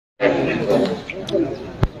नमस्कार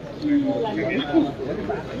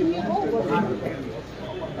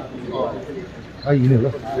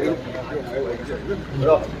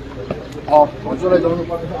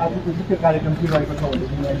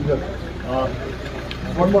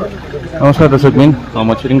दर्शकबिन,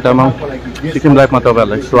 म छिरिङ तामाङ सिक्किम लाइभमा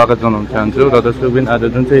तपाईहरुलाई स्वागत जनाउन चाहन्छु र दर्शकबिन आज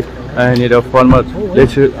जुन चाहिँ यहाँनिर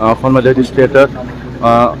फर्मर लेजिस्लेटर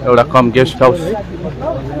एउटा कम गेस्ट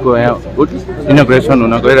हाउसको यहाँ इनोग्रेसन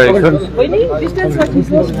हुन गइरहेको छ।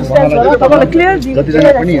 जतिजना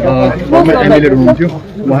पनि फर्मर एमएलएहरू हुनुहुन्थ्यो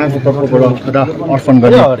उहाँको तर्फबाट खदा अर्पण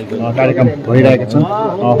गर्ने कार्यक्रम भइरहेका छन्।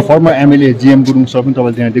 Former MLA GM Gurung sir पनि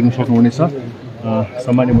तपाईँले त्यहाँ देख्न सक्नुहुनेछ।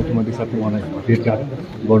 सामान्य मुख्यमन्त्री साथै उहाँलाई भेटघाट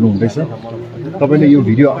गर्नुहुँदैछ। तपाईँले यो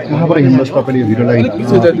भिडियो कहाँबाट हेर्नुहोस्, तपाईँले यो भिडियोलाई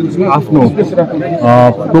आफ्नो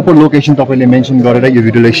प्रोपर लोकेसन तपाईँले मेन्सन गरेर यो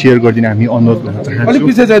भिडियोलाई सेयर गरिदिन हामी अनुरोध गर्न चाहन्छौँ। अलिक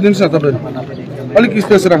पछि जाइदिनुहोस् न तपाईँ, अलिक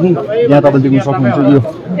स्पेस राख्नु। यहाँ तपाईँले देख्न सक्नुहुन्छ यो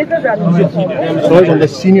सबैभन्दा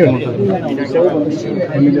सिनियर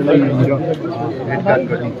एमएलएलाई यहाँनिर भेटघाट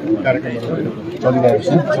गर्ने कार्यक्रम चलिरहेको छ।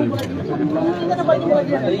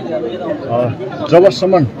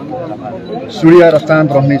 जबसम्म सूर्य र चाँद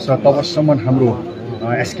रहनेछ तबसम्म हाम्रो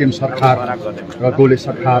एसकेएम सरकार र गोले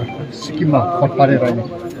सरकार सिक्किममा फटफारे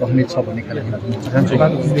रहनेछ भन्ने कुरा भन्न चाहन्छु।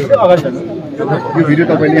 यो भिडियो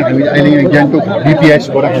तपाईँले हामी अहिले यहाँ ग्याङटोक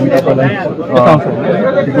डिपिएचबाट हामी तपाईँलाई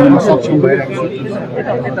देखाउन सक्षम भइरहेको छु।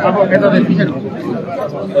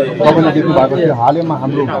 तपाईँले देख्नु भएको थियो हालैमा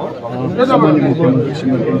हाम्रो सामान्य मुख्यमन्त्री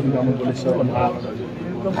श्रीमती गोले सर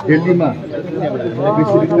दिल्लीमा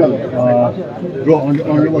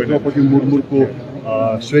द्रौपदी मुर्मुको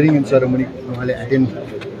स्वेरिङ इन सेरेमनी उहाँले एटेन्ड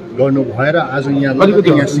गर्नु भएर आज यहाँ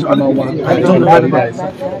सिक्किममा उहाँको कार्यक्रम गरिरहेछ।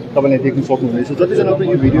 तपाईँले देख्न सक्नुहुनेछ। जतिजना पनि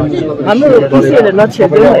यो भिडियो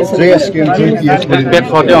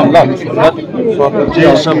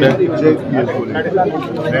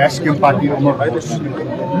एसकेएम पार्टी तपाईँ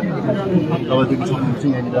देख्न सक्नुहुन्छ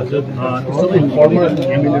यहाँनिर सबै फर्मर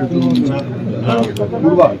एमएलएहरू जो हुनुहुन्छ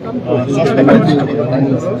पूर्व स्वास्थ्य मन्त्री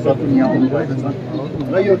यहाँ आउनुभएको छ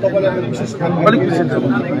र यो तपाईँलाई विशेष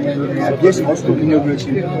गेस्ट हाउसको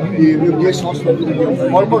इनोग्रेसन यो गेस्ट हाउस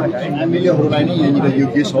फर्मर एमएलएहरूलाई नै यहाँनिर यो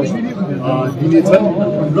गेस्ट हाउस दिनेछन्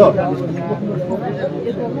र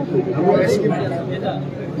हाम्रो एसकेएम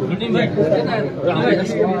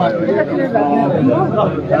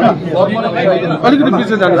अलिकति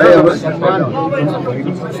पछि जानु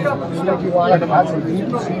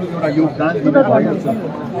योगदान दिनुभएको छ।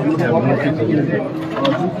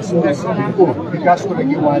 विकासको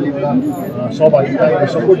लागि उहाँले एउटा सहभागिता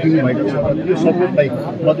सपोर्ट दिनुभएको छ। त्यो सपोर्टलाई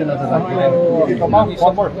मध्यनजर राखेर तमाम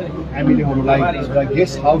फर्मर एमएलएहरूलाई एउटा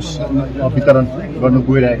गेस्ट हाउस वितरण गर्नु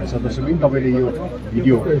गइरहेको छ। जसरी पनि तपाईँले यो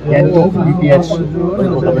भिडियो ग्याङटोक डिपिएच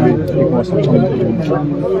तपाईँले देख्न सक्नुहुन्छ।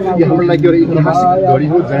 यो हाम्रो लागि एउटा ऐतिहासिक घडी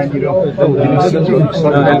हो जहाँनिर सिक्किम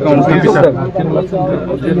सरकारको सिचुएसन भएको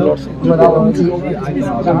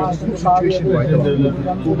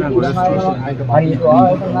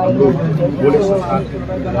गोले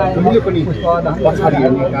सरकारले पनि पछाडि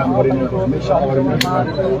हेर्ने काम गरेन हमेसा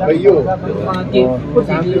र यो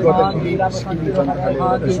कामले गर्दाखेरि सिक्किमले जनताले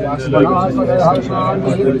विश्वास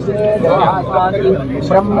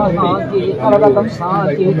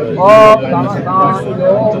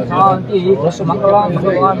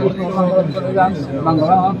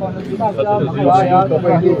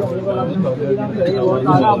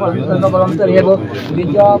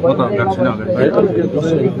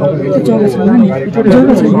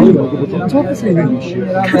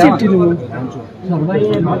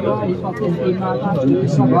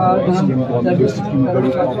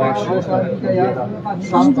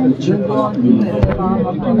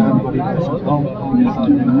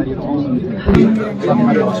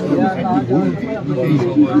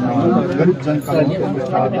गरीब जनतालाई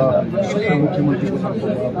मुख्यमन्त्रीको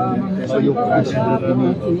सहयोग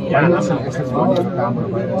फाइनेन्सियल एसेस बनाउने कामहरू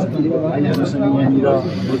भइरहेछ। अहिले हामीसँग यहाँनिर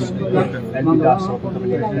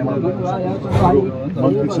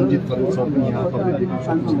मन्त्री सञ्जित सर पनि यहाँ तपाईँले देख्न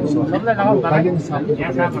सक्नुहुन्छ। फाइनेन्स हामी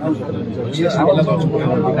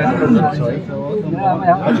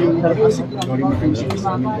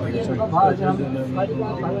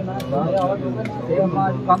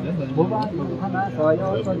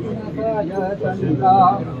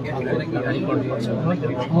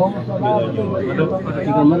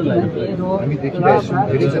देखिरहेछौँ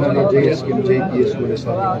धेरैजनाले जेएसकेएम जेपिएच गोले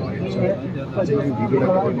सरकार भएको छ। अझै यो भिडियोलाई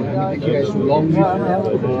हामी देखिरहेछौँ लङ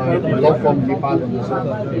फ्रम नेपाल नेपाल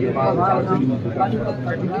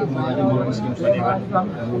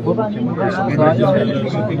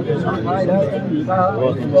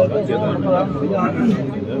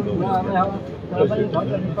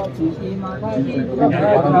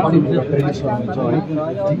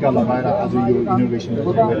टीका लगाएर आज यो इनोभेसन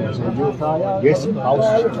गरिरहेको छ यो गेस्ट हाउस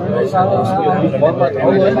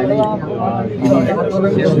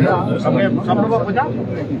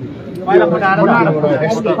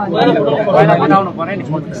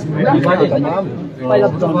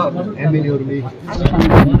एमएलएहरूले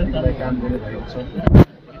काम गरिरहेको छ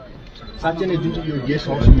साँच्चै नै जुन चाहिँ यो गेस्ट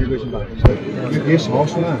हाउस इनोभेसन भएको छ यो गेस्ट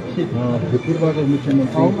हाउसमा भूतपूर्वको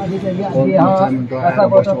मुख्यमन्त्री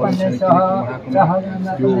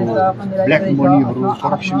ब्ल्याक मनीहरू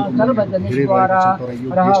करप्सन धेरै भएको छ तर यो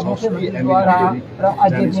गेस्ट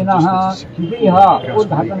हाउस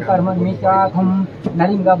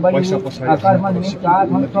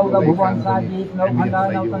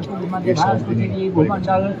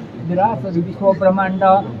विश्व ब्रह्मांड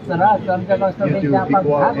सरासर जगत व्यापक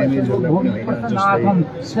भूमि प्रसन्नाथम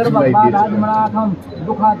सर्वबाधादिमनाथम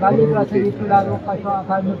दुःखादिप्रसरि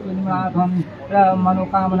पीड़ारोगकष्टाकाल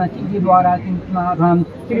मनोकामना सिद्धि द्वारा चिंतनाथम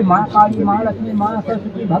श्री माँ काली माँ लक्ष्मी माँ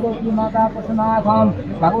सरस्वती भगवती माता प्रसन्नाथम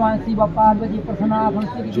भगवान शिव पार्वती प्रसन्नाथम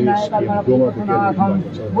श्री विनायक गणपति प्रसन्नाथम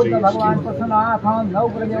बुद्ध भगवान प्रसन्नाथम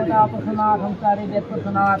नवग्रह देवता प्रसन्नाथम सारे वेद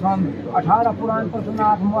प्रसन्नाथम 18 पुराण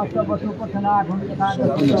प्रसन्नाथम अष्टवसु प्रसन्नाथम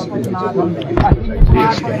प्रसन्नाथम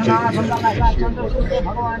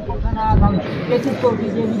भगवान प्रसन्नाथम 33 कोटि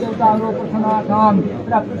देवी देवताहरू प्रसन्नाथम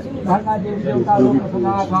र पृथ्वी भरका देवी देवताहरू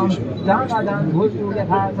प्रसन्नाथम जहाँ जहाँ भूतु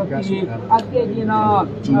यथाशक्ति अद्य दिन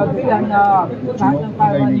विहन्न उद्घाटन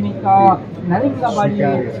कार्य निमित्त नरेन्द्र बलि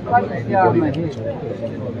करिष्यामहे।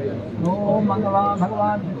 ओम मंगलम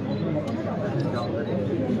भगवान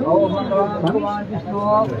विष्णु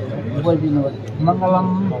बोलिदिनु मंगलम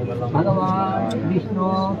भगवान विष्णु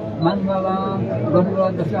मंगलम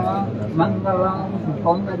गरुडध्वज मंगलम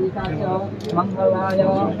कौंडरिकाच मंगलाय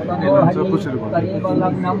तनोहरि तदेव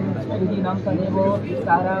लग्नं सुदिनं तदेव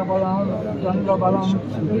ताराबलं चन्द्रबलं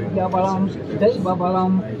विद्याबलं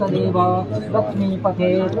दैवबलं तदेव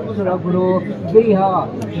लक्ष्मीपते सुरगुरु गृह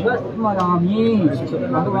स्मरामि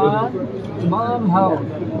भगवान मां भव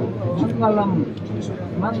मंगलम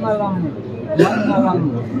मंगलम मंगलम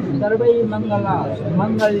सर्वै मंगला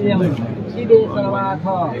मंगल्यम शिवे सर्वार्थ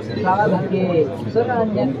साधके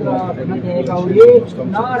शरण्यत्र नते गौरी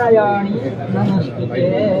नारायणी नमस्ते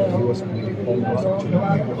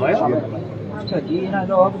सजीन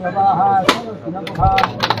लोक प्रवाह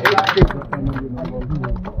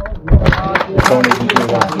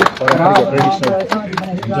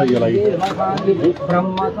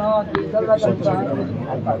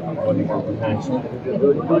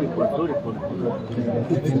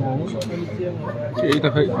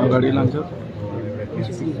अगाडि लान्छ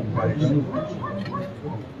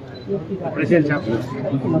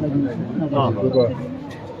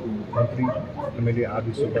मन्त्री एमएलए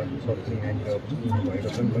आदि सबैले यहाँनिर भएका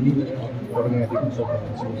छन् भने तपाईँ यहाँ देख्न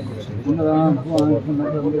सक्नुहुन्छ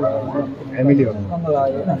एमएलएहरू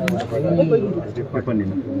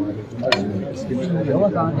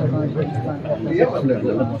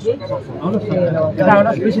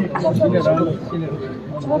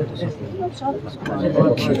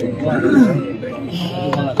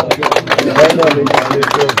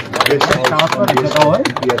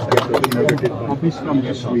office from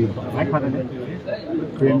this week.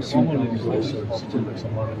 Frame seat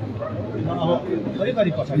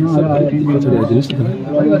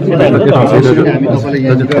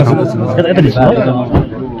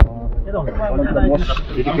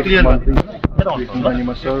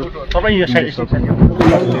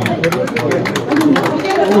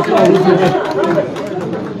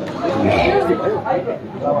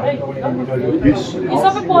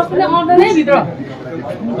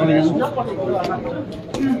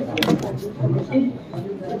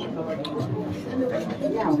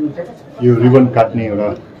यो रिबन काट्ने एउटा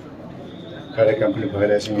कार्यक्रम पनि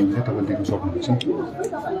भइरहेछ यहाँ तपाईँ देख्न सक्नुहुन्छ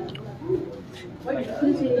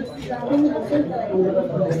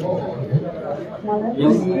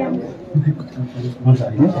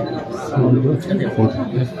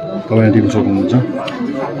तपाईँ देख्न सक्नुहुन्छ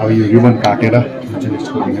अब यो रिबन काटेर जुन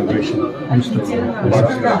यसको इनोग्रेसन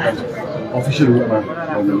अफिसियल रूपमा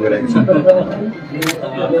गइरहेको छ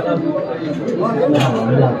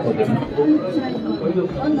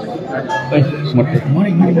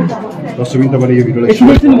दर्शक तपाईँले यो भिडियोलाई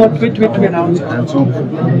चाहन्छौँ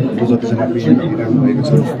जतिजना पेसेन्ट हेरिरहनु भएको छ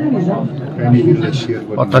भिडियोलाई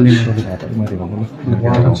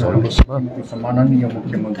सेयर सम्माननीय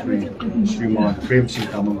मुख्यमन्त्री श्रीमान प्रेमसिंह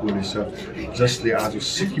तामाङ गोले सर जसले आज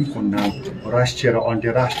सिक्किमको नाम राष्ट्रिय र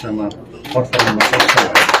अन्तर्राष्ट्रियमा फर्काउन सक्छ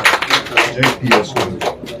जय पिएस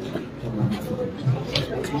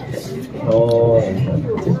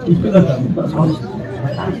नमस्कार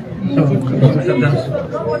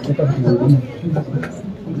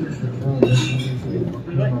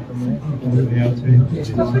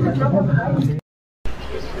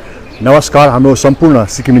हाम्रो सम्पूर्ण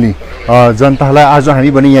सिक्किमेली जनतालाई आज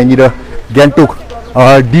हामी पनि यहाँनिर गान्तोक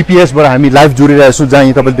DPH बाट हामी लाइभ जोडिरहेका छौँ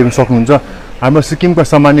जहाँ तपाईले देख्न सक्नुहुन्छ हाम्रो सिक्किमका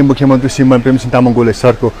सम्माननीय मुख्यमन्त्री श्रीमान प्रेमसिंह तामाङ गोले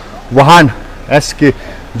सरको वाहन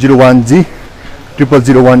SK01G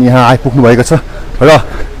 0001 यहाँ आइपुग्नु भएको छ र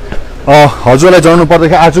हजुरलाई जनाउनु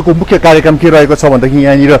पर्दाखेरि आजको मुख्य कार्यक्रम के रहेको छ भन्दाखेरि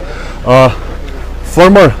यहाँनिर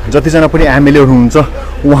फर्मर जतिजना पनि MLA हुनुहुन्छ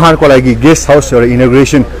उहाँहरुको लागि गेस्ट हाउस एउटा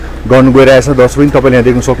इनोग्रेसन गर्नु गइरहेछ। दर्शक पनि तपाईले यहाँ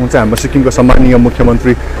देख्न सक्नुहुन्छ हाम्रो सिक्किमका सम्माननीय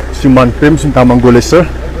मुख्यमन्त्री श्रीमान प्रेमसिंह तामाङ गोले सर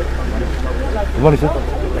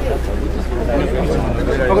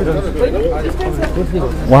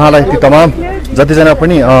उहाँलाई ती तमाम जतिजना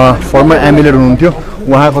पनि फर्मर MLA हुनुहुन्थ्यो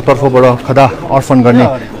उहाँको तर्फबाट खदा अर्पण गर्ने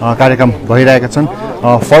कार्यक्रम भइरहेका छन्।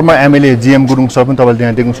 Former MLA GM Gurung sir पनि तपाईले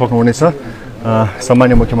यहाँ देख्न सक्नुहुनेछ।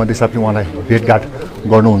 सम्माननीय मुख्यमन्त्री साहबले उहाँलाई भेटघाट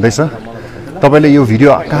गर्नुहुँदैछ। तपाईले यो भिडियो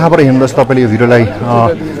कहाँबाट हेर्नुहुन्छ तपाईले यो भिडियोलाई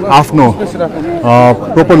आफ्नो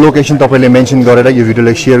प्रोपर लोकेसन तपाईले मेन्सन गरेर यो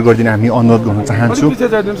भिडियोलाई शेयर गरिदिन हामी अनुरोध गर्न चाहन्छु।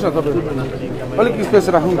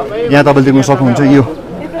 यहाँ तपाईले देख्न सक्नुहुन्छ यो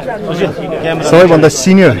सबैभन्दा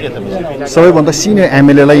सिनियर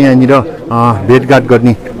MLA लाई यहाँनिर भेटघाट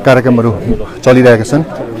गर्ने कार्यक्रमहरू चलिरहेका छन्।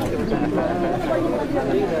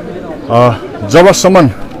 जबसम्म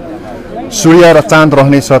सूर्य र चाँद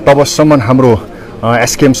रहनेछ तबसम्म हाम्रो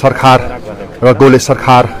SKM सरकार र गोले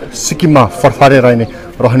सरकार सिक्किममा फरफारे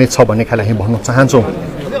रहनेछ भन्ने खाले हामी भन्न चाहन्छौँ।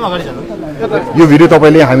 यो भिडियो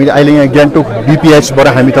तपाईले हामी अहिले यहाँ गान्तोक DPH बाट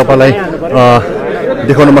हामी तपाईलाई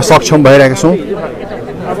देखाउनमा सक्षम भइरहेका छौँ।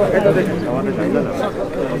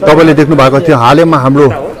 तपाईले देख्नु भएको थियो हालैमा हाम्रो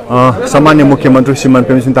सम्माननीय मुख्यमन्त्री श्रीमान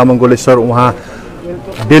प्रेमसिंह तामाङ गोले सर उहाँ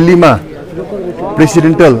दिल्लीमा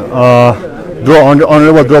प्रेसिडेन्टल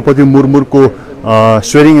अनरेबल द्रौपदी मुर्मुको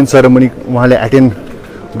स्वेरिङ इन सेरेमनी उहाँले एटेन्ड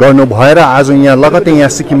गर्नु भएर आज यहाँ लगत्तै यहाँ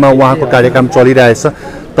सिक्किममा उहाँको कार्यक्रम चलिरहेछ।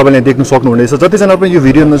 तपाईले देख्न सक्नुहुनेछ। जतिजना पनि यो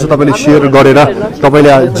भिडियो हेर्नुहुन्छ तपाईले शेयर गरेर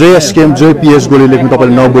तपाईले जय SKM जय PH गोले लेख्नु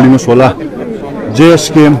तपाईले नभुलिनुहोस् होला। जय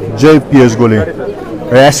SKM जय PH गोले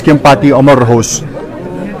र SKM पार्टी अमर रहोस्।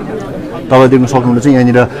 तपाईले देख्न सक्नुहुनेछ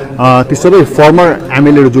यहाँनिर ती सबै फर्मर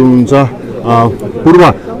MLA जो हुनुहुन्छ पूर्व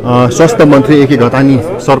स्वास्थ्य मन्त्री AK घतानी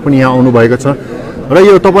सर पनि यहाँ आउनु भएको छ र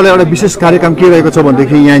यो तपाईलाई एउटा विशेष कार्यक्रम के रहेको छ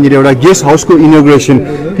भन्दाखेरि यहाँनिर एउटा गेस्ट हाउसको इनोग्रेसन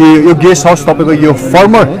कि यो गेस्ट हाउस तपाईको यो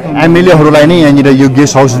फर्मर MLA हरूलाई नै यहाँनिर यो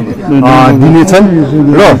गेस्ट हाउस दिनेछन्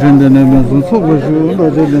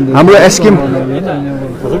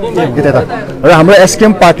र हाम्रो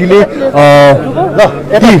SKM पार्टीले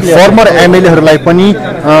ती फर्मर MLA हरूलाई पनि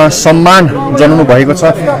सम्मान जनाउनु भएको छ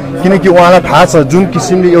किनकि उहाँलाई थाहा छ जुन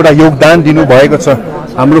किसिमले एउटा योगदान दिनु भएको छ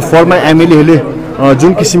हाम्रो फर्मर MLA हरूले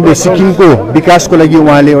जुन किसिमले सिक्किमको विकासको लागि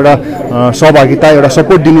उहाँले एउटा सहभागिता एउटा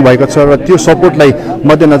सपोर्ट दिनुभएको छ र त्यो सपोर्टलाई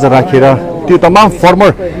मध्यनजर राखेर त्यो तमाम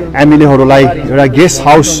फर्मर MLA हरूलाई एउटा गेस्ट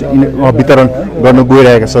हाउस वितरण गर्न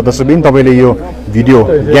गइरहेको छ। दर्शकबिन तपाईले यो भिडियो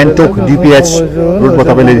गान्तोक DPH रोडमा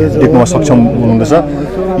तपाईले देख्न सक्षम हुनुहुन्छ।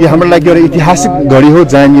 यो हाम्रो लागि एउटा ऐतिहासिक घडी हो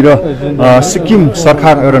जहाँनिर सिक्किम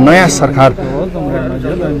सरकार एउटा नयाँ सरकार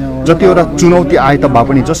जतिवटा चुनौती आए त भए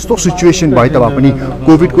पनि जस्तो सिचुएसन भए त भए पनि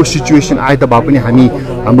कोभिडको सिचुएसन आए त भए पनि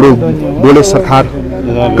हाम्रो गोले सरकार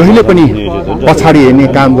कहिले पनि पछाडी हेर्ने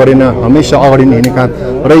काम गरेन, हमेशा अगाडि नै हेर्ने काम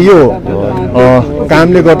र यो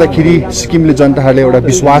कामले गर्दाखेरि सिक्किमले जनताहरूले एउटा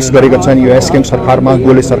विश्वास गरेका छन् यो SKM सरकारमा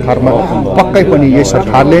गोले सरकारमा पक्कै पनि यही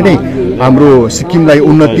सरकारले नै हाम्रो सिक्किमलाई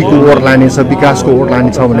उन्नतिको ओर लानेछ विकासको ओर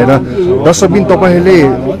लानेछ भनेर दर्शकबिन तपाईले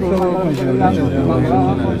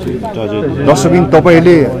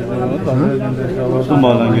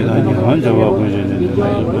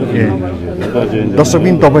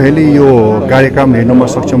दर्शकबिन तपाईले यो कार्यक्रम हेर्नमा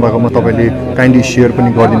सक्षम भएकोमा तपाईले काइन्डली शेयर पनि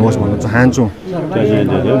गरिदिनुहोस् भन्न चाहन्छु।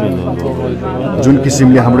 जुन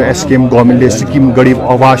किसिमले हाम्रो SKM गभर्नमेन्टले सिक्किम गरिब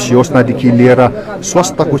आवास योजनादेखि लिएर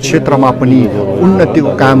स्वास्थ्यको क्षेत्रमा पनि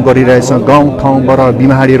उन्नतिको काम गरिरहेछ। गाउँ ठाउँबाट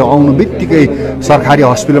बिमारीहरू आउनु बित्तिकै सरकारी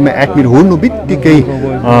हस्पिटलमा एडमिट हुनु बित्तिकै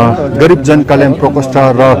गरिब जन कल्याण प्रकोष्ठ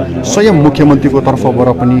र स्वयं मुख्यमन्त्रीको तर्फबाट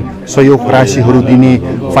पनि सहयोग राशिहरू दिने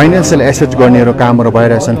फाइनेन्सियल एसेट गर्नेहरू कामहरू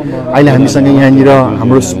भइरहेछन्। अहिले हामीसँग यहाँनिर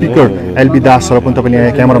हाम्रो स्पिकर LB दास सर पनि तपाईले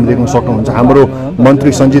यहाँ क्यामेरामा देख्न सक्नुहुन्छ। हाम्रो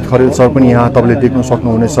मन्त्री सञ्जित खरेल सर पनि यहाँ तपाईले देख्न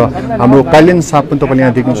सक्नुहुनेछ। हाम्रो कल्याण साहब पनि तपाईले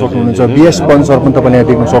यहाँ देख्न सक्नुहुन्छ। BS पन सर पनि तपाईले यहाँ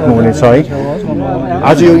देख्न सक्नुहुनेछ है।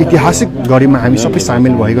 आज यो ऐतिहासिक घडीमा हामी सबै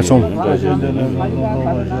सामेल भएका छौँ।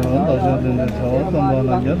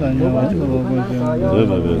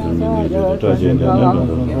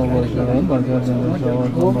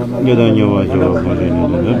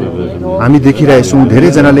 हामी देखिरहेछौँ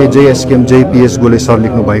धेरैजनाले JSKM JPH गोले सर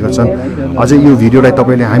लेख्नु भएको छन्। अझै यो भिडियोलाई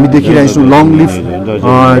तपाईले हामी देखिरहेछौँ लङ लिभ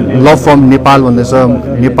ल फर्म नेपाल भन्दैछ।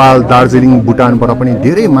 नेपाल दार्जिलिङ भुटानबाट पनि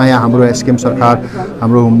धेरै माया हाम्रो SKM सरकार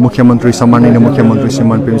हाम्रो मुख्यमन्त्री सम्माननीय मुख्यमन्त्री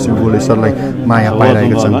श्रीमान प्रेमसिंह गोले सरलाई माया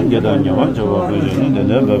पाइरहेका छन्।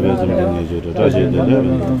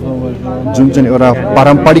 जुन चाहिँ एउटा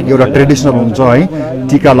पारम्परिक एउटा ट्रेडिसनल हुन्छ है,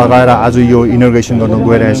 टीका लगाएर आज यो इनोग्रेसन गर्न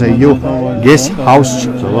गइरहेछ। यो गेस्ट हाउस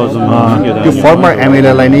त्यो फर्मर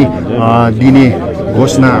MLA लाई नै दिने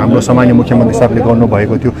घोषणा हाम्रो सामान्य मुख्यमन्त्री साहबले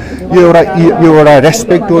गर्नुभएको थियो। यो एउटा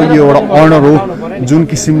रेस्पेक्ट हो, यो एउटा अनर हो जुन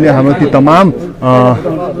किसिमले हाम्रो ती तमाम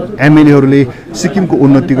MLAहरूले सिक्किमको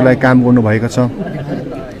उन्नतिको लागि काम गर्नुभएको छ।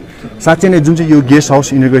 साँच्चै नै जुन चाहिँ यो गेस्ट हाउस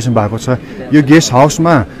इनोग्रेसन भएको छ, यो गेस्ट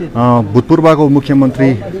हाउसमा भूतपूर्वको मुख्यमन्त्री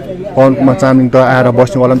पवन कुमार चामलिङ त आएर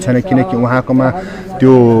बस्नेवाला पनि छैन, किनकि उहाँकोमा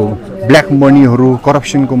त्यो ब्ल्याक मनीहरू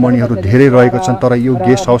करप्सनको मनीहरू धेरै रहेको छन्। तर यो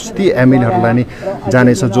गेस्ट हाउस ती MLAहरूलाई नै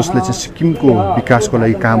जानेछ जसले चाहिँ सिक्किमको विकासको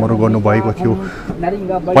लागि कामहरू गर्नुभएको थियो।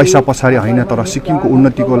 पैसा पछाडि होइन, तर सिक्किमको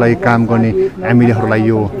उन्नतिको लागि काम गर्ने MLAहरूलाई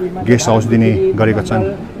यो गेस्ट हाउस दिने गरेका छन्।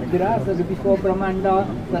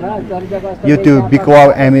 यो त्यो बिकवा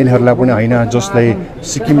MLAहरूलाई पनि होइन जसले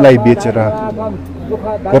सिक्किमलाई बेचेर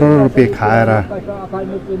करोड रुपियाँ खाएर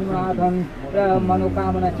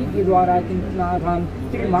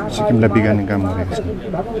सिक्किमलाई बिगार्ने काम गरेको छ।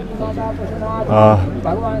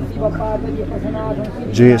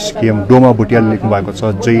 JSKM डोमा भुटियाले लेख्नु भएको छ।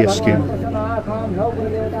 JSKM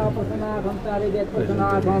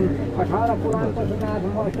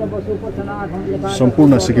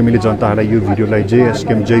सम्पूर्ण सिक्किमेली जनताहरूलाई यो भिडियोलाई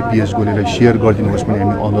JSKM JPH गोलेलाई सेयर गरिदिनुहोस् भन्ने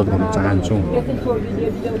हामी अनुरोध गर्न चाहन्छौँ।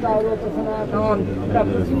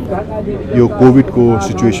 यो कोभिडको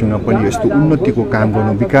सिचुएसनमा पनि यस्तो उन्नतिको काम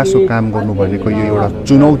गर्नु, विकासको काम गर्नु भनेको यो एउटा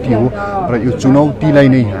चुनौती हो र यो चुनौतीलाई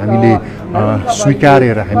नै हामीले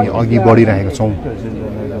स्वीकारेर हामी अघि बढिरहेका छौँ।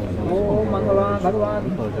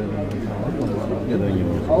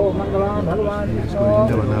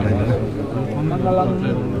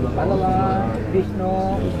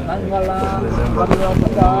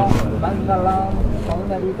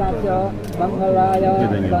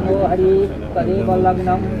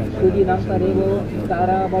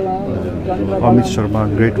 Amit Sharma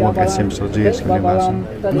great work SM sir JSKM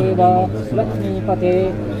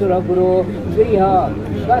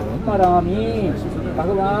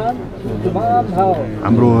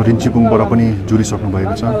हाम्रो रिन्चीपुङबाट पनि जुरिसक्नु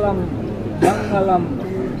भएको छ।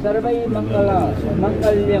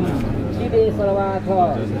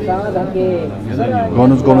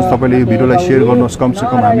 गर्नुहोस् तपाईँले यो भिडियोलाई सेयर गर्नुहोस्।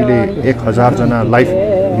 कमसेकम हामीले 1000 जना लाइभ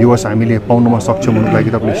भ्युवर्स हामीले पाउनमा सक्षम हुनुको लागि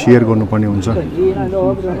तपाईँले सेयर गर्नुपर्ने हुन्छ।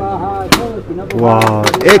 वा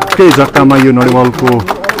एकै जग्गामा यो नरिवलको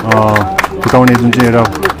फुटाउने जुन चाहिँ एउटा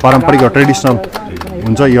पारम्परिक ट्रेडिसनल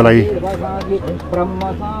हुन्छ यसलाई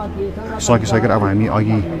सकिसकेर अब हामी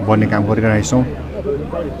अघि बढ्ने काम गरिरहेछौँ।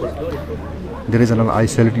 धेरैजनालाई आई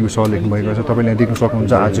सेल्युट यु सर लेख्नुभएको छ। तपाईँले देख्न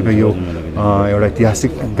सक्नुहुन्छ आजको यो एउटा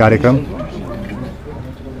ऐतिहासिक कार्यक्रम।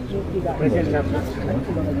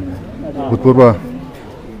 भूतपूर्व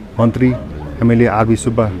मन्त्री MLA RB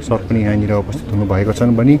सुब्बा सर पनि यहाँनिर उपस्थित हुनुभएको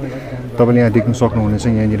छन् भने तपाईँले यहाँ देख्न सक्नुहुनेछ।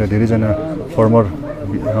 यहाँनिर धेरैजना फर्मर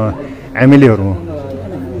MLAहरू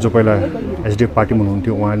जो पहिला SDF पार्टीमा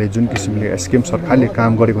हुनुहुन्थ्यो, उहाँले जुन किसिमले SKM सरकारले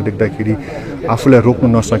काम गरेको देख्दाखेरि आफूलाई रोक्नु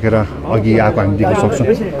नसकेर अघि आएको हामी देख्न सक्छौँ।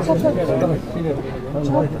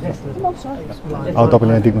 अब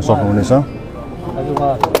तपाईँले यहाँ देख्न सक्नुहुनेछ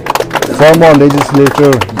former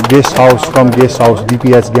legislature guest house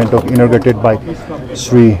DPH Gangtok inaugurated by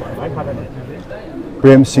Shri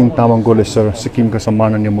Prem Singh Tamang Gole sir सिक्किमका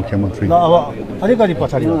सम्माननीय मुख्यमन्त्री।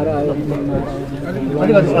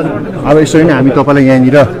 अब यसरी नै हामी तपाईँलाई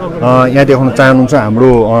यहाँनिर यहाँ देखाउन चाहनुहुन्छ हाम्रो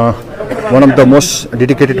one of the most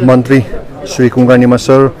dedicated मन्त्री Shri Kunga Nima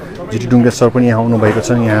sir GT डुङ्गे sir पनि यहाँ आउनुभएको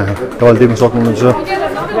छन्। यहाँ तपाईँले देख्न सक्नुहुन्छ।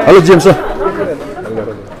 Hello James sir.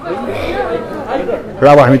 र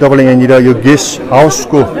अब हामी तपाईँलाई यहाँनिर यो गेस्ट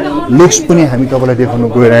हाउसको लुक्स पनि हामी तपाईँलाई देखाउन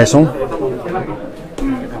गइरहेछौँ।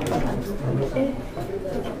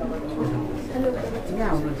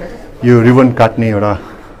 यो रिबन काट्ने एउटा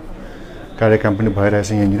कार्यक्रम पनि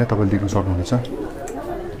भइरहेछ यहाँनिर तपाईँले देख्न सक्नुहुनेछ।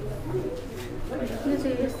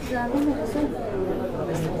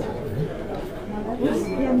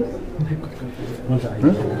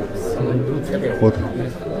 हो त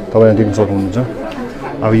तपाईँले देख्न सक्नुहुन्छ।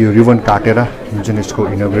 अब यो रिबन काटेर जुन चाहिँ यसको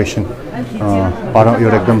इनोग्रेसन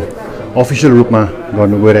एउटा एकदम अफिसियल रूपमा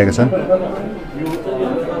गर्नु गइरहेका छन्।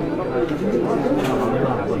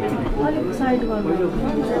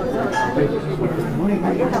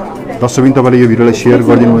 दर्शकबिन तपाईँले यो भिडियोलाई सेयर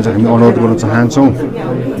गरिदिनु हुन्छ हामी अनुरोध गर्न चाहन्छौँ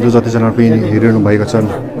जो जतिजना पनि हेरिरहनु भएका छन्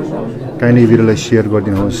काहीँ नै भिडियोलाई सेयर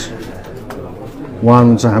गरिदिनुहोस् उहाँ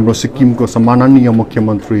हुनुहुन्छ हाम्रो सिक्किमको सम्माननीय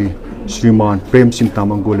मुख्यमन्त्री श्रीमान प्रेमसिंह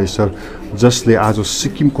तामाङ गोले सर जसले आज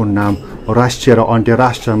सिक्किमको नाम राष्ट्रिय र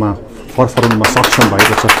अन्तर्राष्ट्रियमा फरफराउनमा सक्षम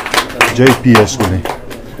भएको छ जय पिएस गोले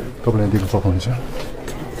तपाईँले देख्न सक्नुहुन्छ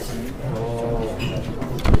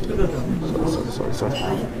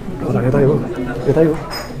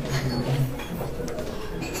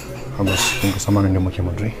हाम्रो सिक्किमको सम्माननीय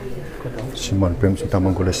मुख्यमन्त्री श्रीमान प्रेमसिंह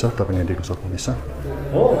तामाङ गोले सर तपाईँले देख्न सक्नुहुनेछ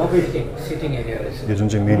यो जुन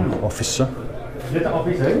चाहिँ मेन अफिस छ यो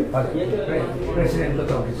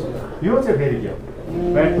चाहिँ फेरि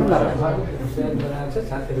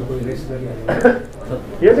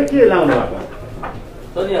यो चाहिँ के लाउनु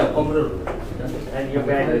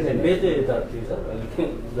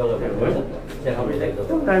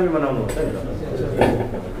भएको टाइम बनाउनु हुन्छ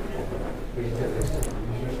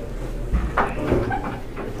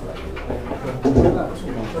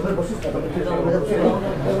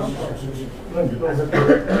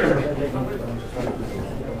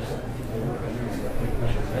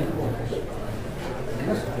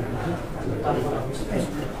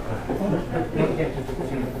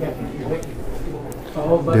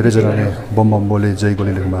धेरैजनाले बम बम बोले जय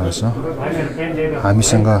गोले लेख्नु भएको छ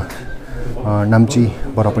हामीसँग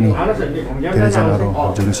नाम्चीबाट पनि धेरैजनाहरू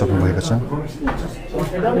जोडिसक्नु भएको छ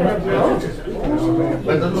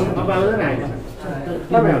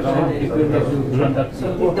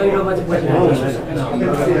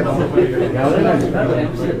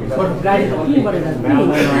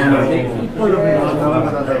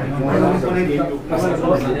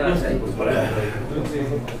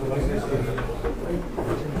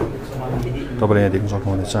तपाईँले यहाँ देख्न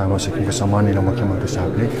सक्नुहुनेछ हाम्रो सिक्किमको सम्माननीय मुख्यमन्त्री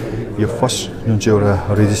साहबले यो फर्स्ट जुन चाहिँ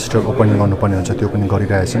एउटा रेजिस्टर ओपनिङ गर्नुपर्ने हुन्छ त्यो पनि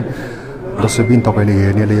गरिरहेछन् दर्शकबिन तपाईँले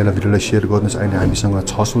हेर्नेले यसलाई भिडियोलाई सेयर गर्नुहोस् अहिले हामीसँग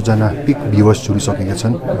 600 जना पिक भ्युवर्स जोडिसकेका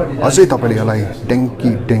छन् अझै तपाईँले यसलाई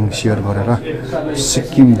ड्याङ सेयर गरेर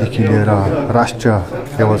सिक्किमदेखि लिएर राष्ट्रिय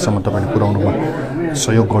लेभलसम्म तपाईँले पुर्याउनुमा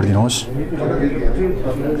सहयोग गरिदिनुहोस्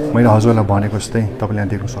मैले हजुरलाई भनेको जस्तै तपाईँले यहाँ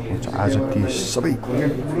देख्न सक्नुहुन्छ आज ती सबै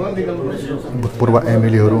भूतपूर्व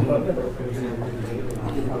एमएलएहरू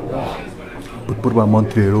भूतपूर्व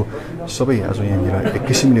मन्त्रीहरू सबै आज यहाँनिर एक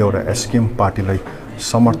किसिमले एउटा एसकेएम पार्टीलाई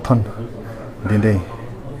समर्थन दिँदै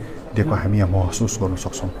दिएको हामी यहाँ महसुस गर्न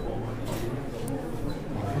सक्छौँ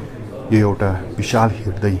यो एउटा विशाल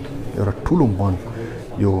हृदय एउटा ठुलो मन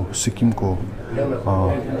यो सिक्किमको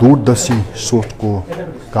दूरदर्शी सोचको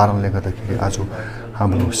कारणले गर्दाखेरि आज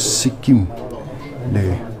हाम्रो सिक्किमले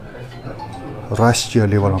राष्ट्रिय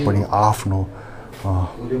लेभलमा पनि आफ्नो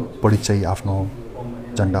परिचय आफ्नो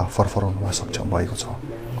झन्डा फरफराउनमा सक्षम भएको छ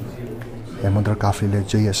हेमन्त काफ्लेले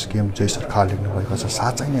जय एसकेएम जय सरकार लेख्नु भएको छ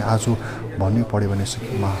साँच्चै नै आज भन्नै पर्यो भने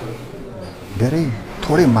सिक्किममा धेरै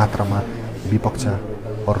थोरै मात्रामा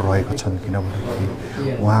विपक्षहरू रहेका छन्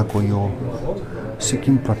किनभने उहाँको यो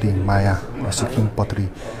सिक्किमप्रति माया र सिक्किमप्रति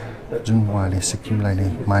जुन उहाँले सिक्किमलाई नै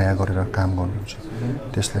माया गरेर काम गर्नुहुन्छ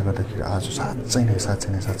त्यसले गर्दाखेरि आज साँच्चै नै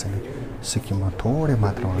सिक्किममा थोरै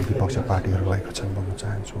मात्रामा विपक्ष पार्टीहरू रहेका छन् भन्न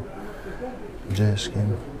चाहन्छु जय एसकेएम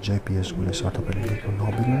जय पिएस गोले सर तपाईँले लेख्नु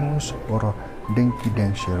नबिर्नुहोस् र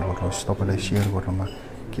ड्याङ सेयर गर्नुहोस् तपाईँलाई सेयर गर्नमा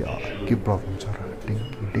के प्रब्लम छ र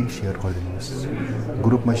ड्याङ सेयर गरिदिनुहोस्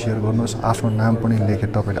ग्रुपमा सेयर गर्नुहोस् आफ्नो नाम पनि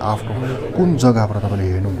लेखेर तपाईँले आफ्नो कुन जग्गाबाट तपाईँले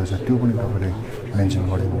हेर्नुहुँदैछ त्यो पनि तपाईँले मेन्सन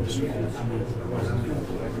गरिदिनुहोस्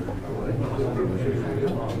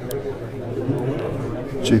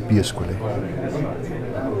जय पिएस गोले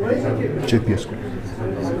जय पिएस गोले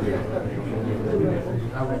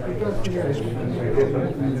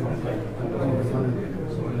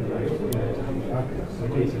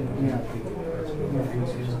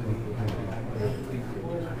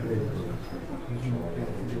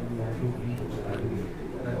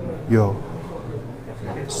यो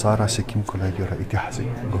सारा सिक्किमको लागि एउटा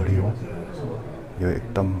ऐतिहासिक घडी हो यो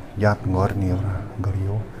एकदम याद गर्ने एउटा घडी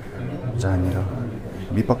हो जहाँनिर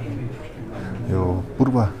विपक्ष यो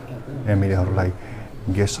पूर्व एमएलएहरूलाई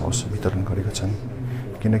गेस्ट हाउस वितरण गरेका छन्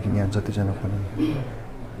किनकि यहाँ जतिजना पनि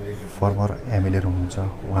फर्मर एमएलएहरू हुनुहुन्छ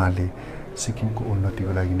उहाँले सिक्किमको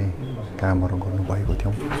उन्नतिको लागि नै कामहरू गर्नुभएको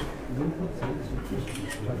थियो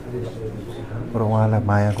र उहाँलाई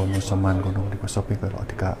माया गर्नु सम्मान गर्नु भनेको सबैको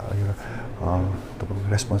अधिकार एउटा तपाईँको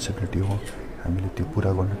रेस्पोन्सिबिलिटी हो हामीले त्यो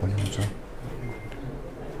पुरा गर्नुपर्ने हुन्छ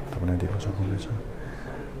तपाईँले देख्न सक्नुहुनेछ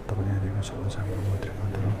तपाईँले देख्न सक्नुहुन्छ हाम्रो मन्त्रीहरू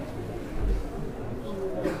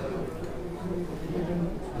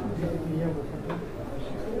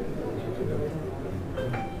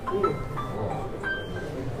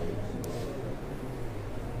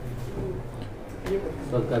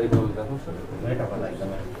सरकारी काम राख्नु सर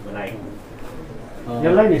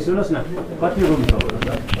यसलाई नि सुन्नुहोस् न कति रुम छ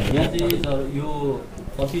यहाँ चाहिँ सर यो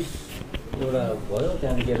अफिस एउटा भयो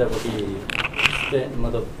त्यहाँदेखि यतापट्टि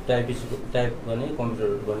मतलब टाइप गर्ने कम्प्युटर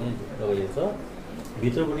गर्ने जग्गा छ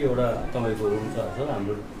भित्रपट्टि एउटा तपाईँको रुम छ सर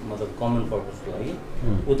हाम्रो मतलब कमन पर्पजको लागि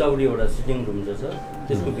उतापट्टि एउटा सिटिङ रुम छ सर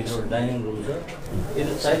त्यसको भित्रबाट डाइनिङ रुम छ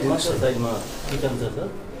यता साइडमा किचन छ सर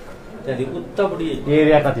त्यहाँदेखि उतापट्टि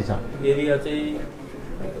एरिया कति छ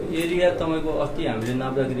एरिया तपाईँको अस्ति हामीले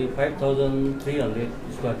नाप्दाखेरि 5300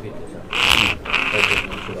 स्क्वायर फिट छ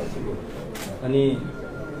अनि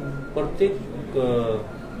प्रत्येक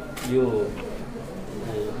यो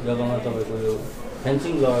जग्गामा तपाईँको यो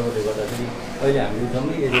फेन्सिङ लगाएकोले गर्दाखेरि अहिले हामीले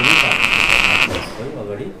जम्मै एरिया नै है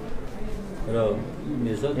अगाडि र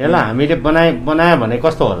यसलाई हामीले बनायो भने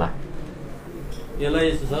कस्तो होला यसलाई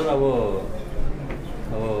सर अब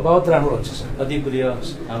बहुत राम्रो हुन्छ सर कतिप्रिय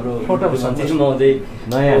हाम्रो सन्देश महोदय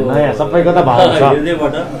नयाँ सबैको त भवन छ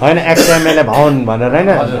होइन एक्सएमएलए भवन भनेर होइन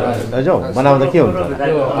दाजु बनाउँदा के हुन्छ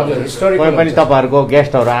कोही पनि तपाईँहरूको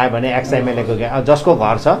गेस्टहरू आयो भने एक्सएमएलएको जसको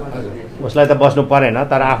घर छ उसलाई त बस्नु परेन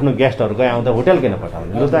तर आफ्नो गेस्टहरू गए आउँदा होटेल किन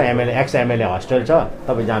पठाउने लु त एक्सएमएलए होस्टेल छ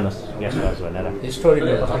तपाईँ जानुहोस् गेस्ट हाउस भनेर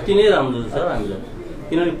अति नै राम्रो छ सर हामीलाई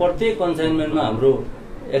किनभने प्रत्येक कन्साइनमेन्टमा हाम्रो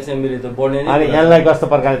एक्सएमएलए त बढ्ने नै अनि यसलाई कस्तो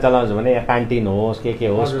प्रकारले चलाउँछ भने यहाँ क्यान्टिन होस् के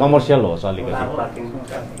होस् कमर्सियल होस् अलिकति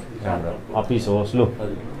राम्रो अफिस होस् लु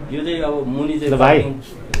यो चाहिँ अब मुनि चाहिँ भाइ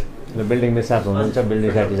ल बिल्डिङ साफ हुनुहुन्छ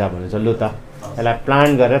बिल्डिङ साथी साफ हुनुहुन्छ लु त यसलाई प्लान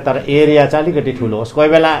गरेर तर एरिया चाहिँ अलिकति ठुलो होस् कोही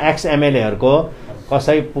बेला एक्सएमएलएहरूको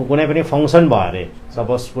कसै कुनै पनि फङ्सन भयो अरे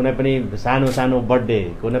सपोज कुनै पनि सानो बर्थडे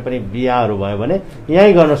कुनै पनि बिहाहरू भयो भने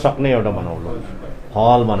यहीँ गर्न सक्ने एउटा बनाउनु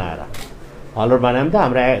हल बनाएर हलहरू बनायो भने त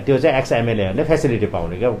हाम्रो त्यो चाहिँ एक्सएमएलएहरूले फेसिलिटी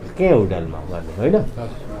पाउने क्या के होटलमा गर्ने होइन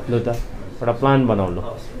लु त एउटा प्लान बनाउनु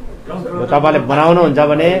तपाईँले बनाउनुहुन्छ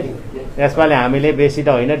भने यसपालि हामीले बेसी त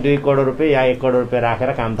होइन 2 करोड रुपियाँ या 1 करोड रुपियाँ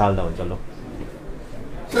राखेर काम थाल्दा हुन्छ लु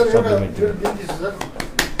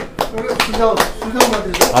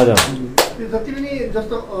हजुर जति पनि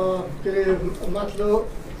जस्तो के अरे माथिल्लो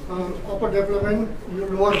अप्पर डेभलपमेन्ट यो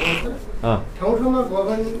लोवर भन्छ ठाउँ ठाउँमा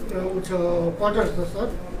गभर्मेन्ट क्वार्टर छ सर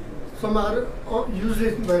समाहरू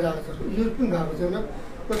युजलेस भइरहेको छ युज पनि भएको छैन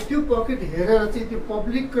र त्यो पकेट हेरेर चाहिँ त्यो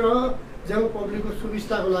पब्लिक र जन पब्लिकको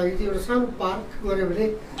सुविस्ताको लागि चाहिँ एउटा सानो पार्क गऱ्यो भने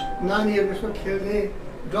नानीहरू यसमा खेल्ने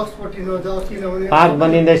ड्रग्सपट्टि नजाओस् किनभने पार्क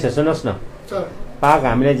बनिँदैछ सुन्नुहोस् न सर पार्क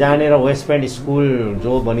हामीले जानेर वेस्ट पोइन्ट स्कुल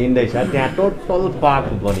जो बनिँदैछ त्यहाँ टोटल पार्क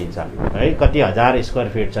बनिन्छ है कति हजार स्क्वायर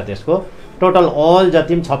फिट छ त्यसको टोटल अल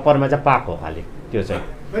जति पनि छप्परमा चाहिँ पार्क हो खालि त्यो चाहिँ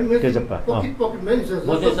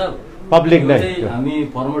पब्लिक नै हामी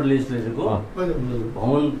फर्मर लेजिस्लेचरको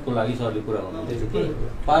भवनको लागि सरले कुरा गर्नुहुँदैछ कि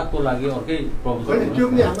पार्कको लागि अर्कै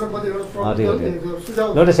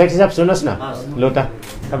ल त सेक्सी साहब सुन्नुहोस् न लु त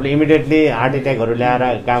तपाईँले इमिडिएटली हार्ट एट्याकहरू ल्याएर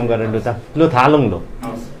काम गरेर लु त लु थालौँ लु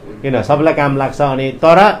किन सबलाई काम लाग्छ अनि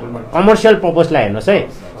तर कमर्सियल पर्पजलाई हेर्नुहोस् है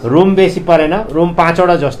रुम बेसी परेन रुम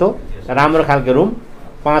 5वटा जस्तो राम्रो खालको रुम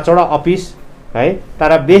 5वटा अफिस है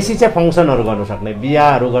तर बेसी चाहिँ फङ्सनहरू गर्नु सक्ने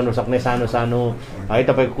बिहाहरू गर्नु सक्ने सानो है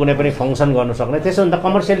तपाईँको कुनै पनि फङ्सन गर्नु सक्ने त्यसो भने त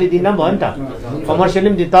कमर्सियली दिँदा पनि भयो नि त कमर्सियली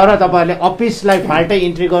पनि तर तपाईँहरूले अफिसलाई फाल्टै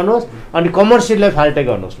इन्ट्री गर्नुहोस् अनि कमर्सियललाई फाल्टै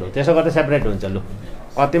गर्नुहोस् लु त्यसो गर्दा सेपरेट हुन्छ लु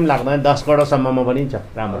कति पनि लाग्दैन 10 करोडसम्ममा बनिन्छ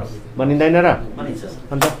राम्रो बनिँदैन र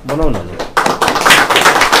अन्त बनाउ न लु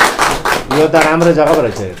यो त राम्रो जग्गा पो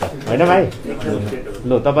रहेछ यो त होइन भाइ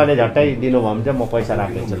लु तपाईँले झट्टै दिनुभयो भने चाहिँ म पैसा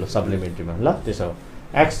राखिदिन्छु लु सप्लिमेन्ट्रीमा ल त्यसो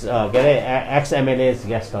के अरे एक्सएमएलएस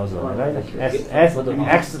गेस्ट हाउस भनेर होइन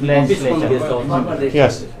एक्स लेजिस्लेचर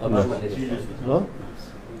यस ल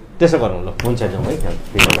त्यसो गरौँ ल हुन्छ जाउँ है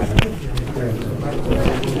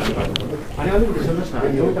अनि अलिकति सुन्नुहोस् न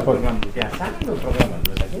एउटा प्रोग्राम त्यहाँ सानो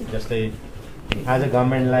प्रोग्रामहरू छ कि जस्तै आज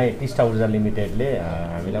गभर्मेन्टलाई टिस्टा ऊर्जा लिमिटेडले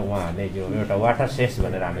हामीलाई उहाँहरूले यो एउटा वाटर सेस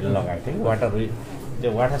भनेर हामीले लगाएको थियौँ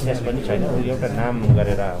त्यो वाटर सेस पनि छैन एउटा नाम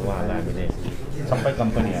गरेर उहाँहरूलाई हामीले सबै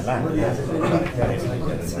कम्पनीहरूलाई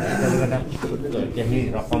केही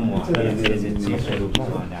रकम उहाँले चिजको रूपमा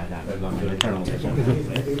उहाँले आज हाम्रो गभर्मेन्टले चढाउँदैछ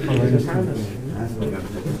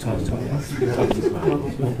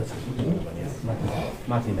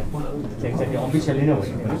माथि नै एक्ज्याक्टली अफिसियली नै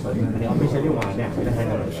होइन अनि अफिसियली उहाँहरूले हामीलाई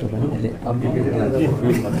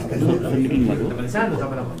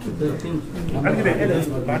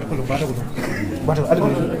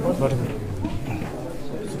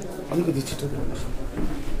अलिकति छिटो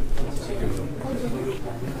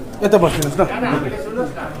यता बस्नुहोस् न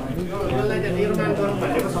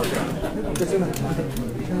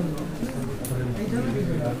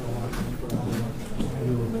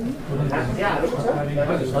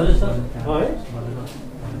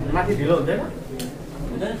माथि ढिलो हुँदैन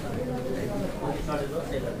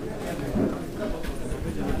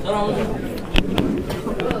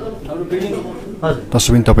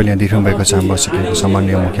तस्बिर तपाईँले यहाँ देखिनु भएको छ हाम्रो सिक्किमको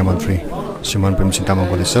सामान्य मुख्यमन्त्री श्रीमान प्रेमसिंह तामाङ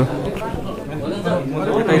बोले सर